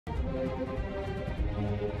Hey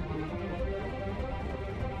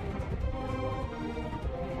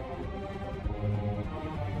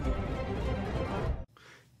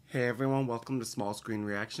everyone, welcome to Small Screen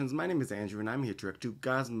Reactions. My name is Andrew and I'm here to react to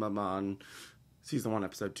Gåsmamman Season 1,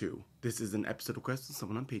 Episode 2. This is an episode request from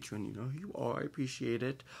someone on Patreon. You know who you are, I appreciate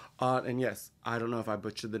it. And yes, I don't know if I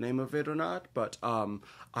butchered the name of it or not, but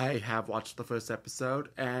I have watched the first episode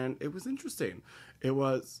and it was interesting. It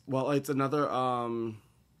was, well, it's another, oh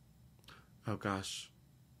gosh.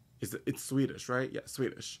 It's Swedish, right? Yeah,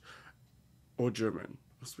 Swedish. Or German.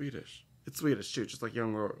 Or Swedish. It's Swedish too, just like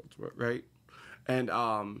Young Royals, right? And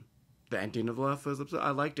the ending of the first episode, I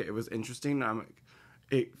liked it. It was interesting.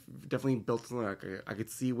 It definitely built something like I could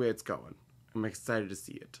see where it's going. I'm excited to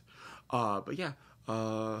see it. But yeah,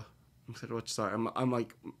 I'm excited to watch. Sorry, I'm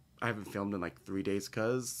like, I haven't filmed in like 3 days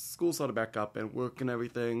because school started back up and work and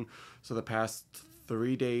everything. So the past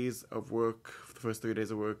 3 days of work, the first 3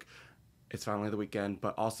 days of work, it's finally the weekend.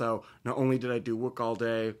 But also, not only did I do work all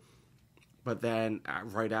day, but then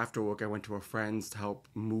right after work, I went to a friend's to help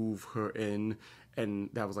move her in. And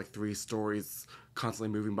that was like 3 stories, constantly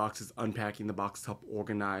moving boxes, unpacking the boxes, help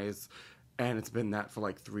organize. And it's been that for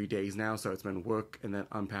like 3 days now. So it's been work and then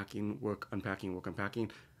unpacking, work, unpacking, work,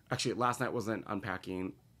 unpacking. Actually, last night wasn't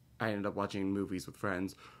unpacking. I ended up watching movies with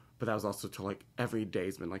friends. But that was also till like every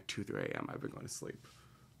day's been like 2, 3 a.m. I've been going to sleep.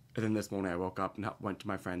 And then this morning I woke up and went to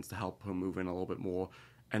my friends to help her move in a little bit more.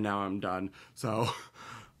 And now I'm done. So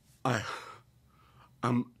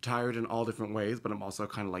I'm tired in all different ways, but I'm also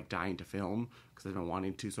kind of like dying to film because I've been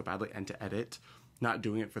wanting to so badly, and to edit. Not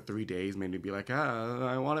doing it for 3 days made me be like,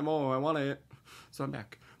 I want it more, I want it. So I'm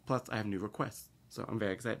back. Plus, I have new requests, so I'm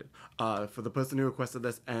very excited. For the person who requested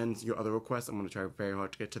this and your other requests, I'm going to try very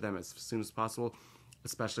hard to get to them as soon as possible,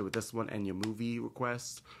 especially with this one and your movie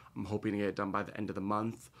request. I'm hoping to get it done by the end of the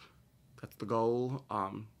month. That's the goal.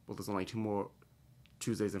 Well, there's only 2 more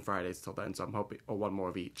Tuesdays and Fridays till then, so I'm hoping, or 1 more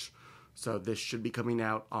of each. So this should be coming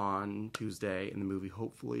out on Tuesday, and the movie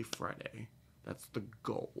hopefully Friday. That's the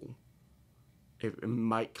goal. It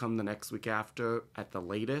might come the next week after at the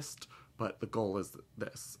latest, but the goal is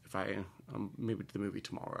this. If I maybe do the movie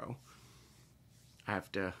tomorrow, I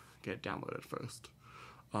have to get it downloaded first.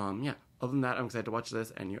 Yeah. Other than that, I'm excited to watch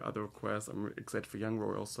this and your other requests. I'm excited for Young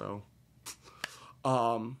Royals, so yeah,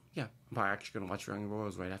 I'm probably actually gonna watch Young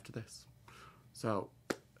Royals right after this. So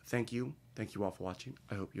thank you all for watching.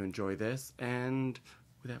 I hope you enjoy this, and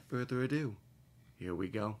without further ado, here we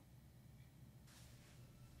go.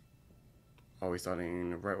 Are we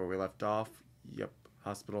starting right where we left off? Yep,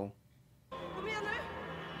 hospital. I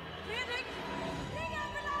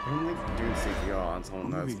don't think doing CPR on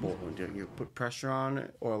someone that's born. You put pressure on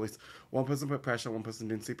it, or at least one person put pressure, one person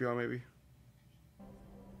doing CPR maybe?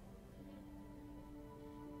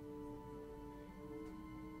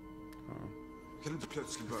 I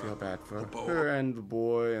feel bad for her and the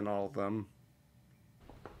boy and all of them.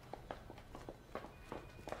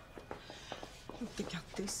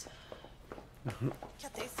 Kattis.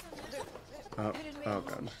 Kattis. Oh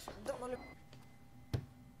god.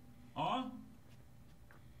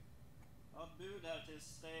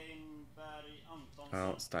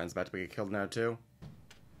 Oh, Stein's about to get killed now too.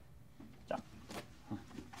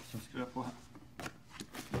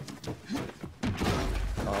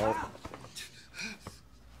 Oh.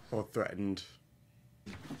 Or threatened.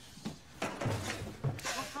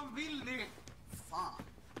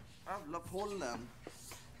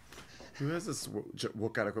 Who has this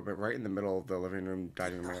workout equipment right in the middle of the living room,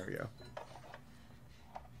 dining room area?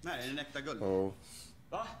 Oh.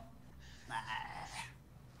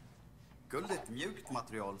 Guld är ett mjukt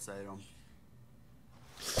material, säger de.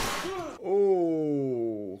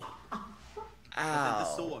 Oh. Det är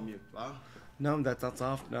inte så mjukt, va? No, that's not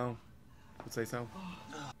soft, no. I would say so.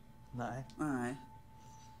 Nej.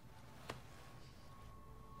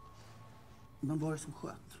 Men vad är det som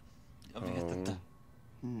sköt? Jag vet inte.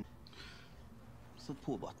 Sätt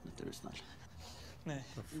på vattnet, är du snäll. Nej.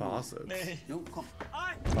 The faucet. Nej. Jo, kom.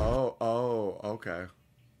 Oh, okay.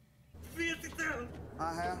 Vet inte.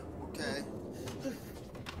 Aha, okej.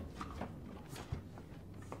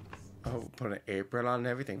 Oh, put an apron on and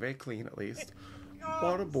everything. Very clean, at least.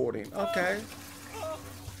 Waterboarding. Okay.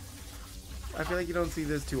 I feel like you don't see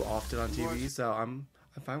this too often on TV, so I'm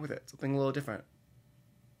fine with it. Something a little different.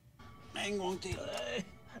 En gång till.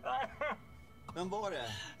 Vem var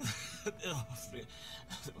det?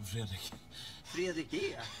 Fredrik. Fredrik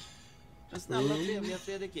E. Den snälla trevliga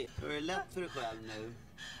Fredrik E. Det är lätt för dig själv nu.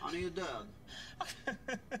 Han är ju död.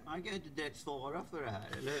 Han kan ju inte direkt svara för det här,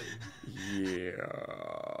 eller hur?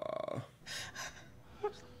 Yeah.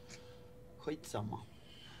 Skitsamma.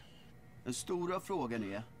 Den stora frågan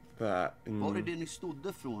är, that. Var är det ni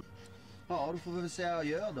stodde från? Ja, då får vi väl säga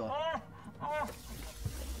adjö då. Oh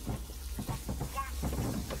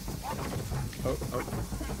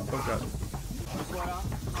god.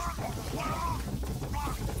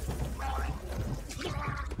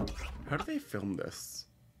 How do they film this?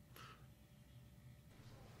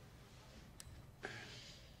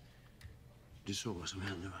 Du såg vad som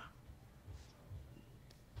hände, va?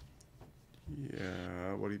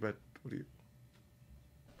 Yeah, what do you...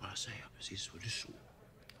 Bara säga precis vad du såg.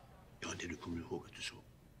 Ja, det du kommer ihåg att du såg.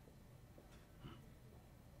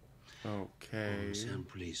 Okay. Och sen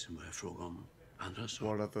polisen började fråga om andra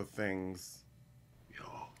saker. What other things?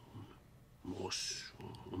 Ja, om oss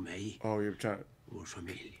och mig. Oh, you're trying... Vår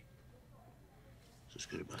familj. Så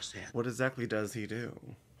ska du bara säga. What exactly does he do?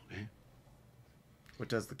 Okay? What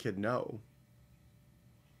does the kid know?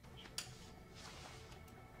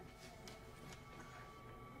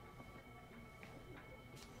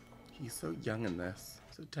 He's so young in this.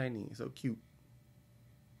 So tiny, so cute.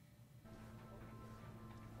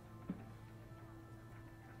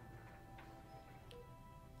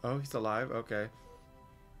 Oh, he's alive? Okay.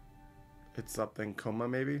 It's something coma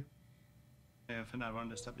maybe? För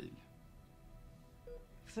närvarande stabil.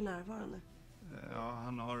 För närvarande? Ja,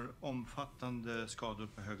 han har omfattande skador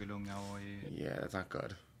på höger lunga och i Yeah, that's not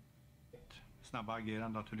good. snabba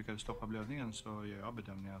agerande att du lyckades stoppa blödningen så gör jag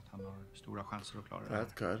bedömningen att han har stora chanser att klara det här.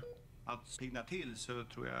 That's good. Att pigna till så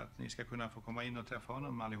tror jag att ni ska kunna få komma in och träffa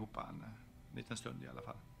honom allihopa en liten stund i alla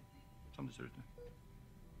fall. Som det ser ut nu.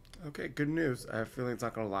 Okay, good news. I have a feeling it's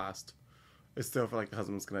not gonna last. I still feel like the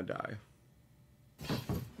husband's gonna die.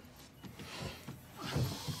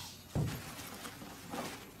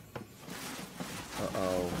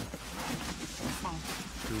 Uh-oh.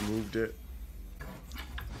 Who moved it?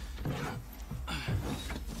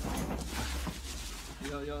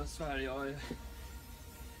 Jag svär,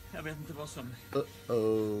 jag vet inte vad som...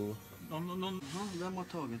 Uh-oh. Någon... Ja, vem har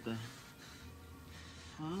tagit det?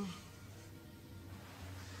 Ja.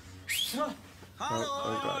 Oh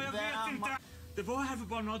god. Jag vet inte! Det var här för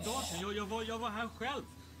bara några dagar sedan. Jag var här själv.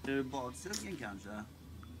 Är du badsugen kanske?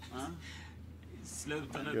 Ja?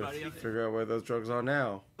 Sluta nu, You Berg. have to figure out where those drugs are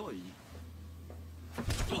now. Oj.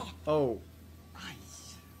 Oh. Aj.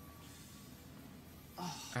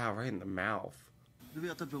 Ow, right in the mouth. Du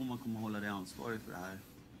vet att Roman kommer hålla dig ansvarig för det här.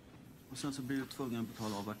 Och sen så blir du tvungen att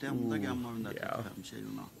betala av vartenda gamla av de där 35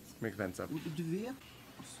 kilorna. Makes sense. Och du vet...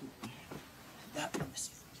 Alltså, det här blir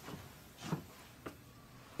besviken.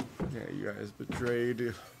 Yeah, you guys betrayed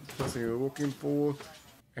the person you were looking for.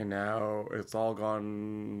 And now it's all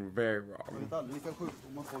gone very Jag wrong. vet aldrig vilka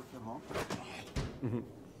sjukdomar folk kan ha.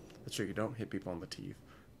 That's true, you don't hit people on the teeth.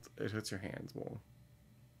 It hurts your hands more.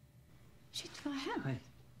 Shit, vad har hänt? Nej,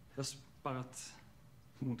 jag har sparrat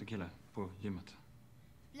mot en kille på gymmet.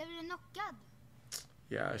 Blev du knockad?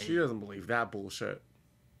 Yeah, she doesn't believe that bullshit.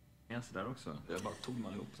 Jag så där också. Jag bara tog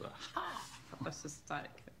mig ihop så här. Jag är så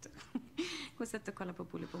stark, vet du. Gå och sätt och kolla på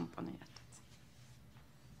Bolibompan i hjärtat.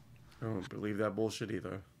 I don't believe that bullshit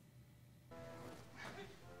either.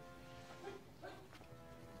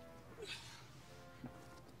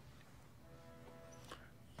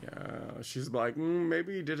 Yeah, she's like,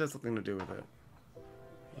 maybe he did have something to do with it.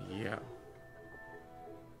 Yeah.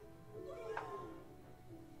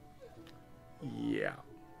 Yeah.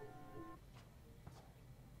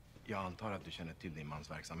 Jag antar att du känner till din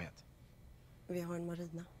mans verksamhet. Vi har en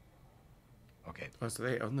marina. Okej, Oh, so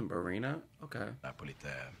they own the marina? Okay. där på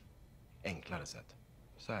lite enklare sätt.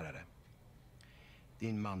 Så här är det.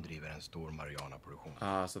 Din man driver en stor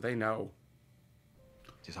marijuana-produktion So they know.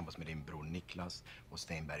 tillsammans med din bror Niklas och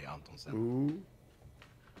Steinberg Antonsen. Ooh.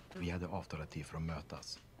 Vi hade avtalat tid för att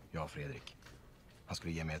mötas, jag och Fredrik. Han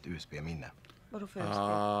skulle ge mig ett USB-minne. Vadå för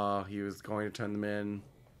önskan? He was going to turn them in.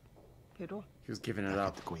 Hur då? He was giving it Jag kan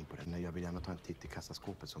up. inte gå in på det, men jag vill gärna ta en titt i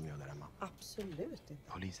kassaskåpet som gör där hemma. Absolut inte.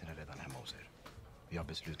 Polisen är redan hemma hos er. Vi har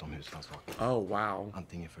beslut om husrannsakan. Oh, wow.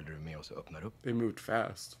 Antingen följer du med oss och öppnar upp. They moved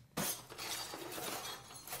fast.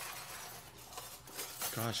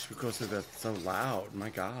 Gosh, who goes through that so loud? My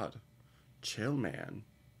God. Chill, man.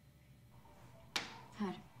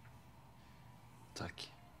 Här.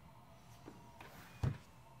 Tack.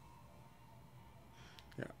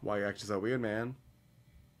 Yeah, why you acting so weird, man?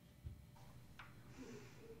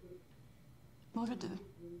 Var det du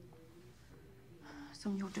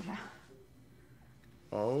som gjorde det?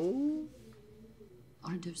 Oh?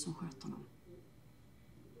 Var det du som sköt honom?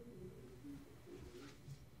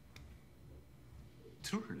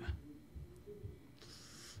 Tror du det?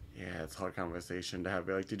 Yeah, it's a hard conversation to have.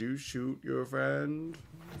 Be like, did you shoot your friend?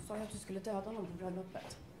 Sa jag att du skulle döda honom på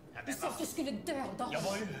bröllopet? Du sa att du skulle döda honom! Jag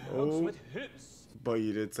var ju hög som ett hus. but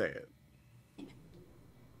you did say it.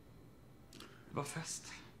 Det var fest.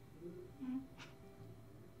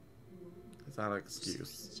 It's not an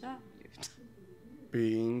excuse.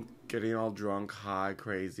 Jävligt. Getting all drunk, high,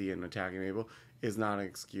 crazy, and attacking people is not an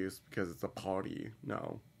excuse because it's a party.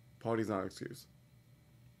 No. Party's not an excuse.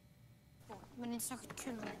 Men det är säkert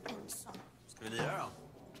kul med ensam. Ska vi lira då?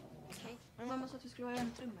 Okej. Men mamma sa att vi skulle vara i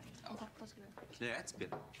väntrummet. Och pappa skulle... Lira ett spel.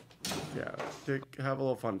 Yeah. Have a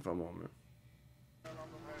little fun for a moment.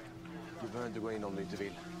 Du behöver inte gå in om du inte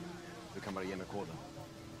vill. Du kan bara ge mig koden.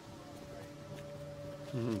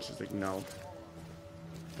 She's like, no.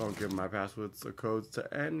 Don't give my passwords or codes to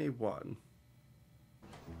anyone.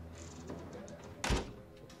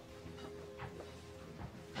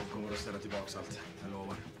 Jag kommer att ställa tillbaka allt. Jag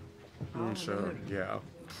lovar. Sure, yeah.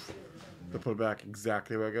 They'll put it back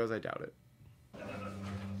exactly where it goes? I doubt it.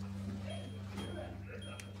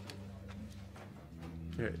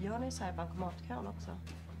 Okay, Gör ni så här i bankomatkön också?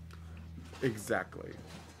 exactly.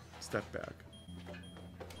 Step back.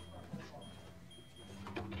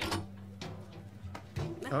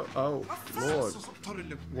 Oh, Lord. Ta det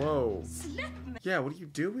lugnt. Whoa. Yeah, what are you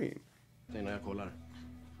doing? Det är när jag kollar.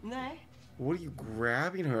 Nej. What are you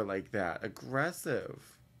grabbing her like that? Aggressive.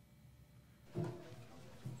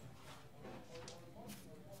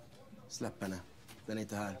 Släpp henne. Den är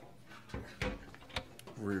inte här.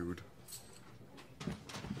 Rude.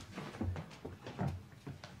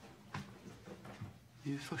 Det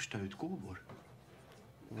är ju första utgåvor.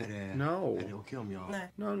 No. Är det okej om jag...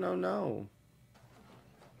 Nej. No.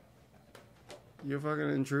 You're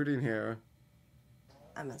fucking intruding here.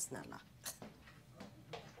 Nej men snälla.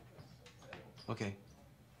 Okej.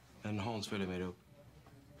 En Hans följer med upp.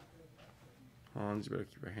 Hans, you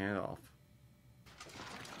better keep your hand off.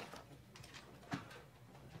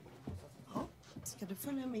 Ja. Ska du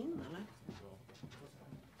följa med in eller?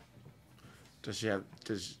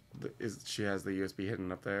 She has the USB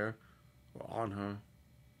hidden up there? Or on her?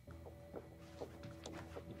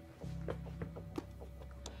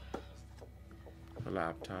 A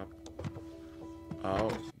laptop.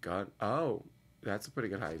 Oh, gun. Oh, that's a pretty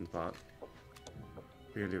good hiding spot.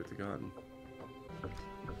 What are you gonna do with the gun?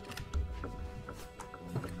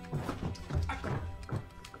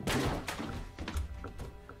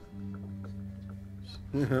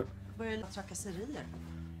 Börjar trakasserier.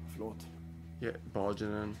 Förlåt. Yeah,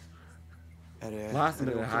 barging in. Är det... Last är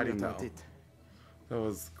det minute okej om hiding jag tar en though. titt? That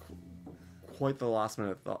was quite the last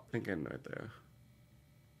minute thinking right there.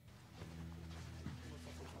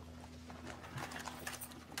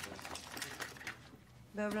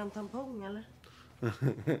 Behöver du en tampong eller?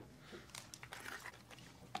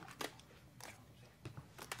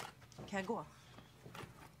 Kan jag gå?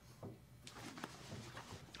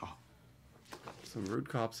 Some rude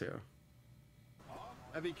cops here.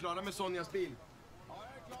 Är vi klara med Sonjas bil? Ja,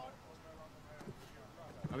 jag är klar.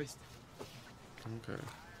 Ja, visst. Okay.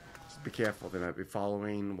 Just be careful. They might be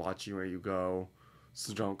following, watching where you go.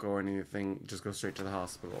 So don't go anything. Just go straight to the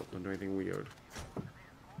hospital. Don't do anything weird.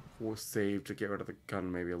 We'll save to get rid of the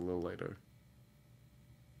gun maybe a little later.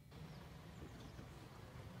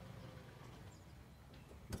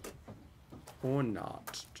 Or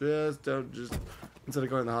not. Just don't. Just instead of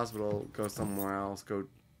going to the hospital, go somewhere else. Go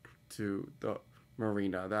to the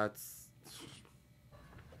marina. That's.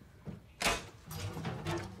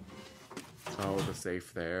 Oh, the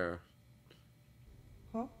safe there.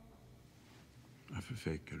 Varför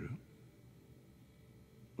fejkar du?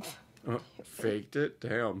 Faked it?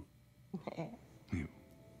 Damn. Jo.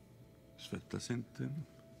 Svettas inte.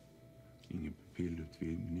 Ingen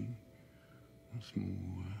pupillutvidgning. Och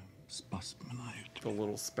små spasmerna The ute.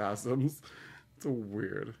 little spasms. It's so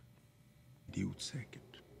weird.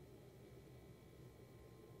 Idiotsäkert.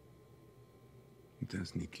 Inte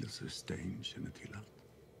ens Niklas Stein känner till allt.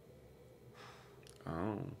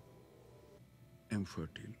 Oh. En skör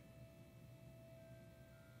till.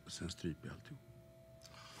 Och sen stryper jag alltihop.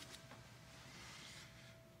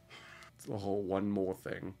 It's the whole one more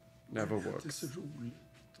thing. Never Det är works. så roligt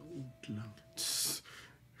att odla.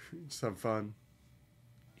 Just have fun.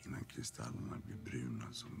 Innan kristallerna blir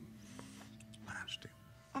bruna som bärnsten.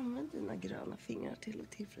 Använd dina gröna fingrar till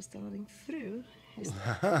att tillfredsställa din fru.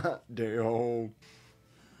 Damn.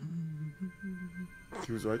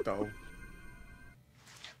 She was right though.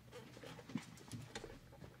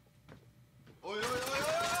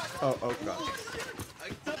 Oh god.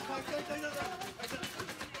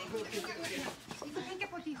 Vi får tänka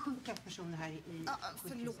på att det är sjuka personer här i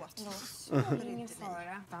Förlåt. Ingen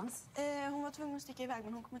fara. Hon var tvungen att sticka iväg,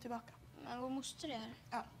 men hon kommer tillbaka. Men vår moster är här.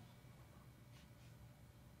 Ja.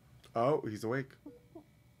 Oh, he's awake.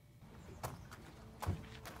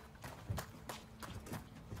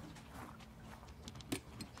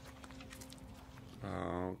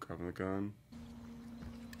 Oh, grabbing the gun.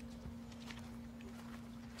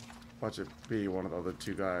 Watch it be one of the other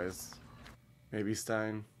two guys. Maybe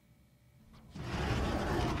Stein.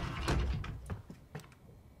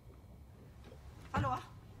 Hallå?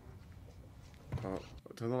 Oh,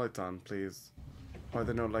 turn the lights on, please. Why are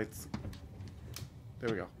there no lights? There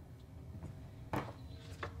we go.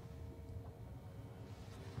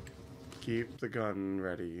 Keep the gun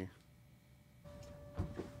ready.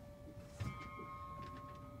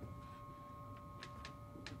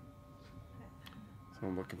 So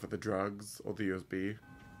I'm looking for the drugs or the USB.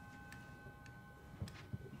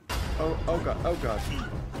 Oh god, oh god.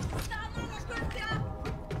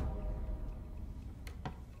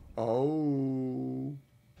 Oh.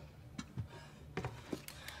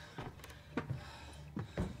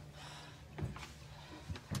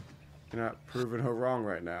 You're not proving her wrong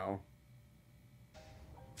right now.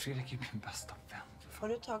 Fredrik är min bästa vän. Har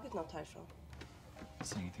du tagit något härifrån?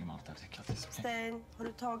 Säg ingenting om allt det här. Stein, har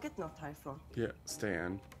du tagit något härifrån? Yeah,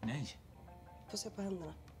 Stan. Nej. Få se på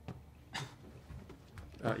händerna.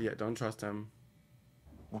 Yeah, don't trust him.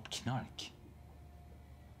 Vårt knark.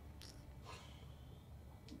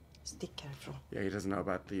 Stick härifrån. Yeah, he doesn't know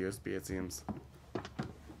about the USB, it seems.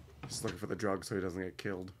 Just looking for the drugs so he doesn't get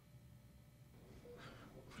killed.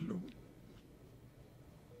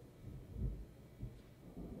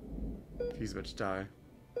 He's about to die.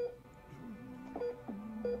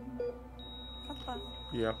 Pappa.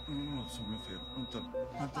 Yep. Något som är fel.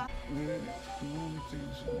 Vänta. Det är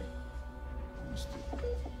någonting som...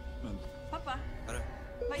 Pappa.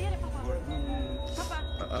 Vad är det, pappa?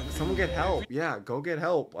 Pappa. Someone get help. Yeah, go get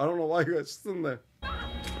help. I don't know why you're just in there.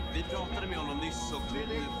 Vi pratade med honom nyss och... Vad är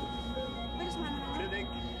det som händer? Fredrik!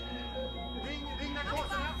 Ring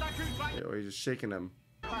narkosen, hämta akutvagn! Yeah, he's just shaking him.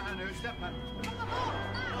 Fan nu, släpp mig!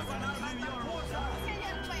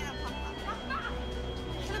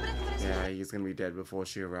 Yeah, he's gonna be dead before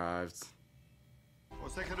she arrives.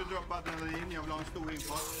 Och sen kan du droppa adrenalin, jag vill ha en stor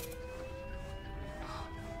infart.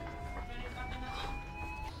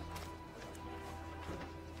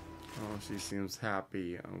 Oh, she seems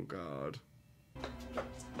happy. Oh god.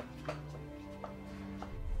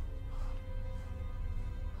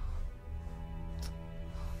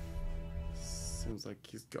 Seems like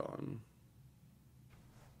he's gone.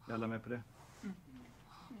 Jag alla med på det.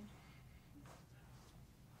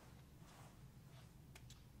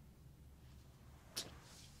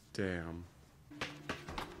 Damn.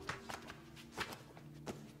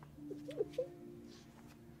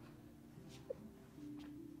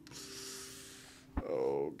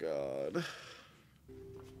 Oh god.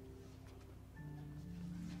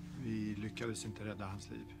 Vi lyckades inte rädda hans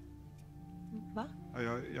liv. Va? Ja,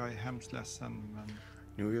 jag är hemskt ledsen, men...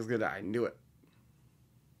 Knew he was gonna die. I knew it.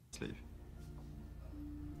 Hans liv.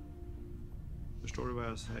 Förstår du vad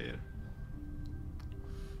jag säger?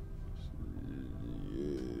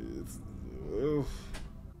 Yes. Oof.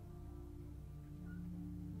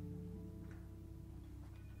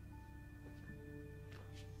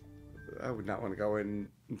 I would not want to go in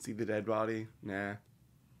and see the dead body. Nah.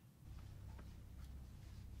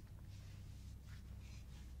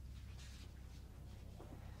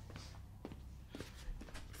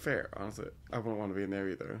 Fair, honestly. I wouldn't want to be in there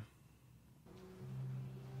either.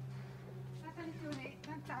 Vänta lite, hörni.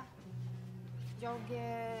 Vänta. Jag...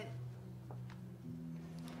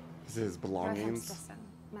 This is his Jag är hemskt belongings. ledsen.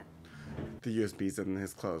 Men The USB's in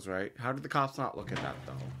his clothes, right? How did the cops not look at that,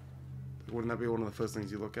 though? Wouldn't that be one of the first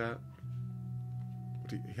things you look at?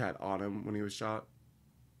 What he had on him when he was shot?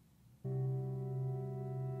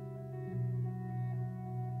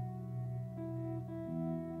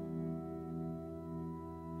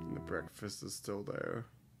 And the breakfast is still there.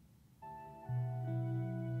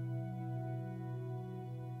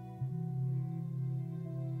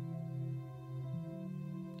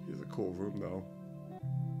 He's a cool room, though.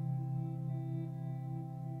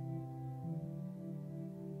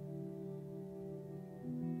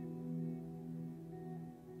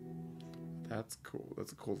 That's cool.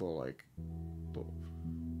 That's a cool little, like, little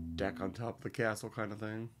deck on top of the castle kind of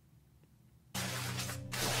thing.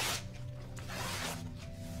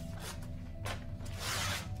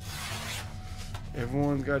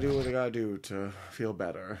 Everyone's gotta do what they gotta do to feel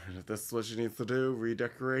better. And if this is what she needs to do,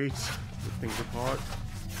 redecorate, put things apart,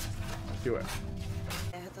 do it.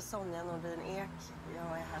 Jag heter Sonja Nordin Ek.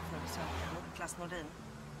 Jag är här för att besöka Niklas Nordin.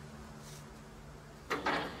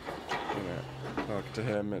 I'm gonna talk to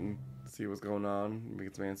him and see what's going on,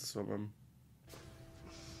 get some answers from him.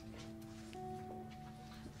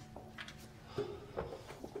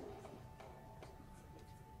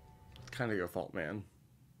 It's kind of your fault, man.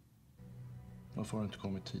 Varför har du inte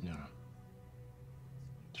kommit tidigare?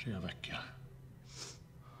 3 veckor.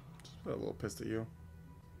 A little pissed at you.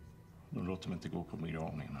 De låter mig inte gå på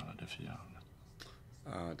begravningen eller det firandet.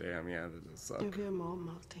 Damn, yeah, that does suck. Jag vill göra mig av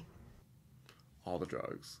med allting. All the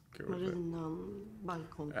drugs. Get rid of it. Marinan,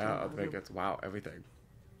 bankkonton. I think it's, wow, everything.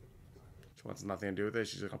 She wants nothing to do with it.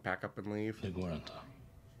 She's just gonna pack up and leave. Det går inte.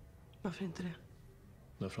 Varför inte det?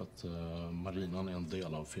 Därför att marinan är en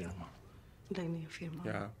del av firman. Lägg ner firman.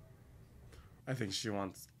 Yeah. I think she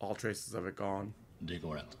wants all traces of it gone. Det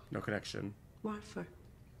går inte. No connection. Varför?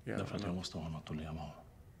 Yeah, Därför att jag måste ha något att leva av.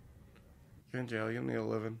 You're in jail, you need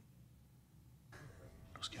a living.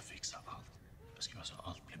 Då ska jag fixa allt. Jag ska göra så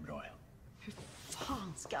allt blir bra igen. Hur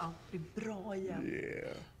fan ska allt bli bra igen?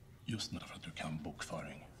 Yeah. Just därför att du kan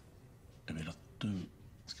bokföring. Jag vill att du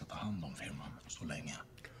ska ta hand om firman så länge.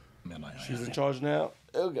 Medan jag She's in charge now?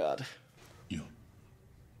 Oh god. Jo.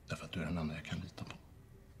 Därför att du är den enda jag kan lita på.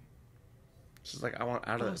 She's like, I want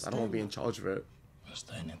out of this. I don't want to be in charge of it.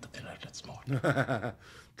 Östein är inte tillräckligt smart.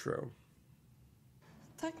 True.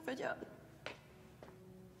 Tack för hjälp.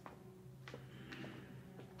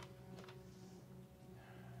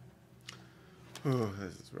 Oh,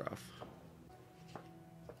 this is rough.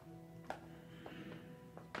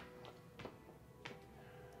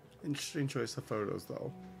 Interesting choice of photos,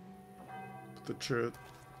 though.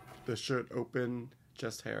 The shirt open,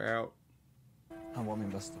 chest hair out. Han var min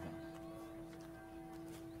bästa vän.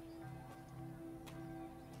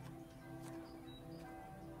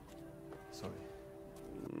 Sorry.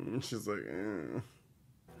 She's like, eh.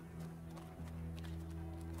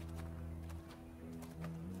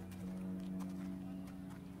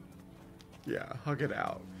 Yeah, hug it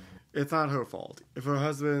out. It's not her fault. If her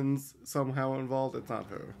husband's somehow involved, it's not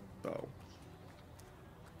her, though.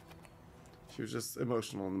 She was just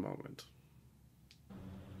emotional in the moment.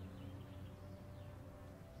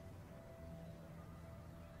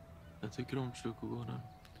 Jag tycker om kyrkogården.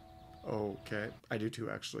 Okay, I do too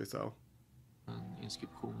actually, so. Men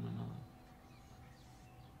inskriptionerna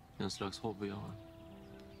är en slags hobby jag har.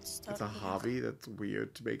 It's a hobby? That's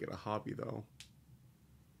weird to make it a hobby, though.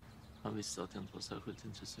 Han visste att jag inte var särskilt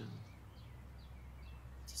intresserad.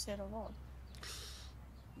 Intresserad av vad?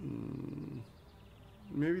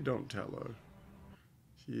 Maybe don't tell her.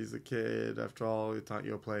 She's a kid, after all, it's not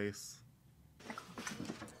your place.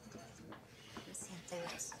 Det ser inte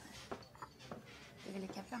ut. Det är väl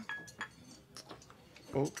lika bra.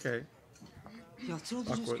 Okay. Jag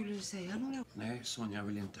trodde du skulle säga några. Nej, Sonja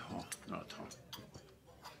vill inte ha några tal.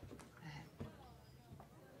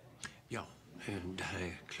 Ja, det här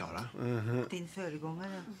är Klara. Din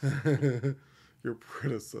föregångare. Your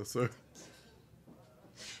predecessor.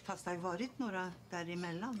 Fast det har varit några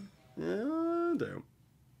däremellan. Yeah, damn.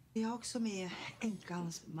 Jag är också med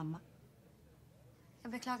änkans mamma.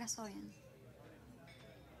 Jag beklagar sorgen.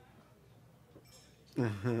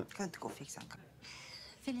 Kan inte gå och fixa en kaffe.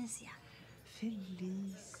 Felicia.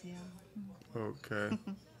 Felicia. Okay.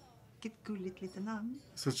 Vilket gulligt litet namn.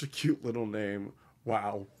 Such a cute little name.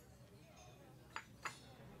 Wow.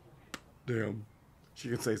 Damn. She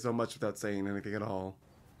can say so much without saying anything at all.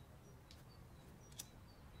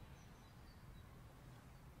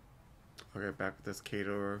 Okay, back with this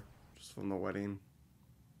caterer. Just from the wedding.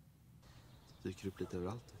 Dyker upp lite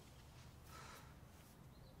överallt.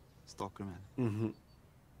 Stakar med. Mhm.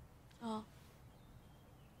 Ja.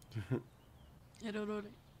 Är du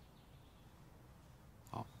orolig?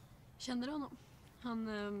 Ja. Kände du honom?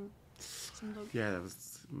 Han som dog? Yeah, that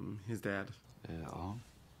was his dad. Ja.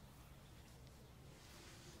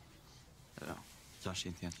 Ja, kanske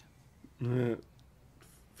inte egentligen.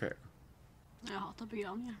 Fair. Jag hatar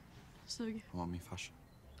begravningar. Sug. Han var min farsa.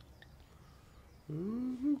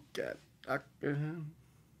 God.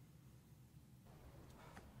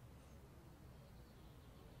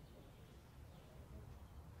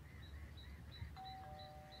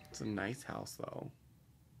 It's a nice house, though.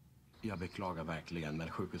 Jag beklagar verkligen, men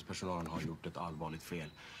sjukhuspersonalen har gjort ett allvarligt fel.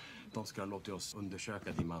 De ska ha låtit oss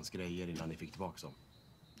undersöka din mans grejer innan ni fick tillbaka dem.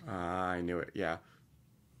 I knew it, yeah.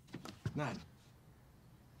 Nej.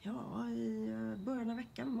 Ja, i början av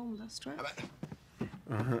veckan, måndags tror jag.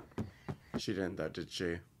 She didn't though, did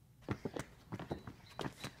she?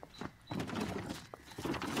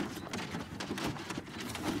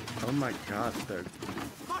 Oh my god, they're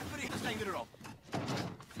Varför slängde du dem?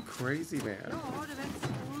 crazy, man. Ja, det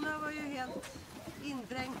vet. Hon var ju helt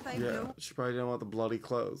indränkta i Yeah, blod. she probably didn't want the bloody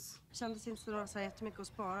clothes. Kändes inte så så jättemycket att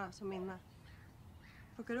spara som minne.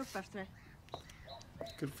 Plockar upp efter det.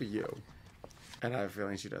 Good for you. And I have a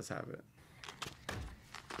feeling she does have it.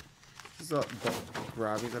 She's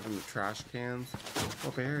grabbing stuff in the trash cans.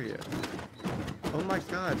 What area? Oh my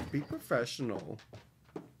god, be professional.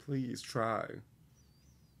 Please try.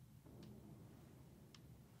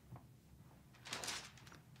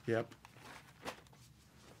 Yep.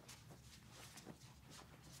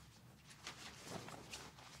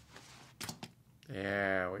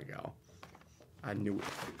 There we go. I knew it.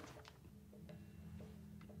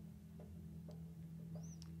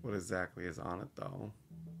 What exactly is on it, though?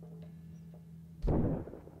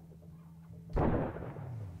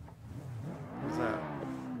 What's that?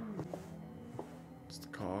 Just a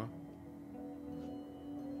car?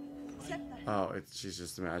 Oh, she's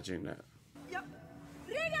just imagining it. Ja.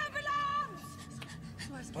 Ring ambulans!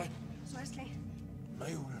 Så älskling.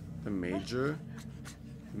 The major?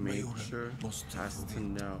 The major has to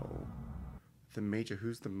know. The major?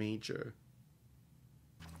 Who's the major?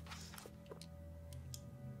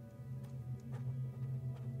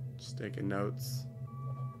 Just taking notes.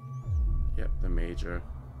 Yep, the major.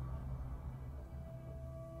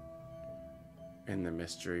 And the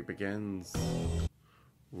mystery begins.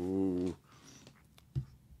 Ooh.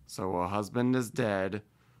 So her husband is dead.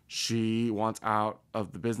 She wants out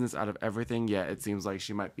of the business, out of everything, yet it seems like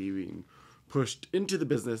she might be being pushed into the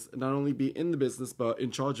business, and not only be in the business, but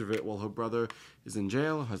in charge of it while her brother is in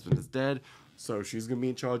jail, her husband is dead. So she's going to be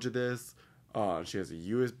in charge of this. She has a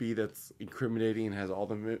USB that's incriminating and has all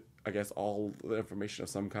the, I guess, all the information of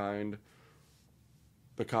some kind.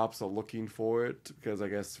 The cops are looking for it because I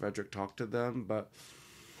guess Frederick talked to them, but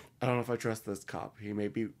I don't know if I trust this cop.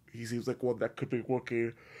 He seems like one that could be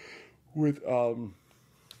working with,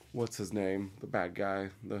 what's his name? The bad guy.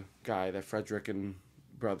 The guy that Frederick and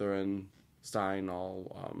brother and Stein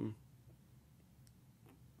all,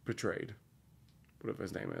 betrayed. Whatever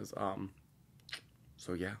his name is.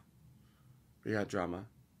 So yeah. We got drama.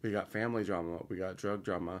 We got family drama. We got drug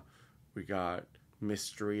drama. We got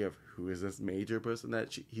mystery of who is this major person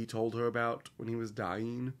that he told her about when he was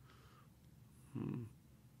dying. The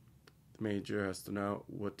major has to know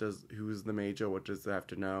who is the major? What does it have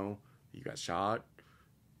to know? He got shot.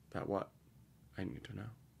 That what? I need to know.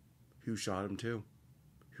 Who shot him too?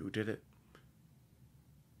 Who did it?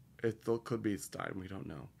 It still could be Stein. We don't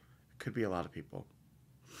know. It could be a lot of people.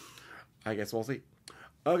 I guess we'll see.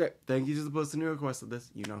 Okay, thank you to the person who requested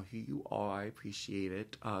this. You know who you are. I appreciate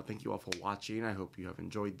it. Thank you all for watching. I hope you have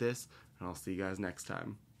enjoyed this, and I'll see you guys next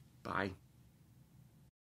time. Bye.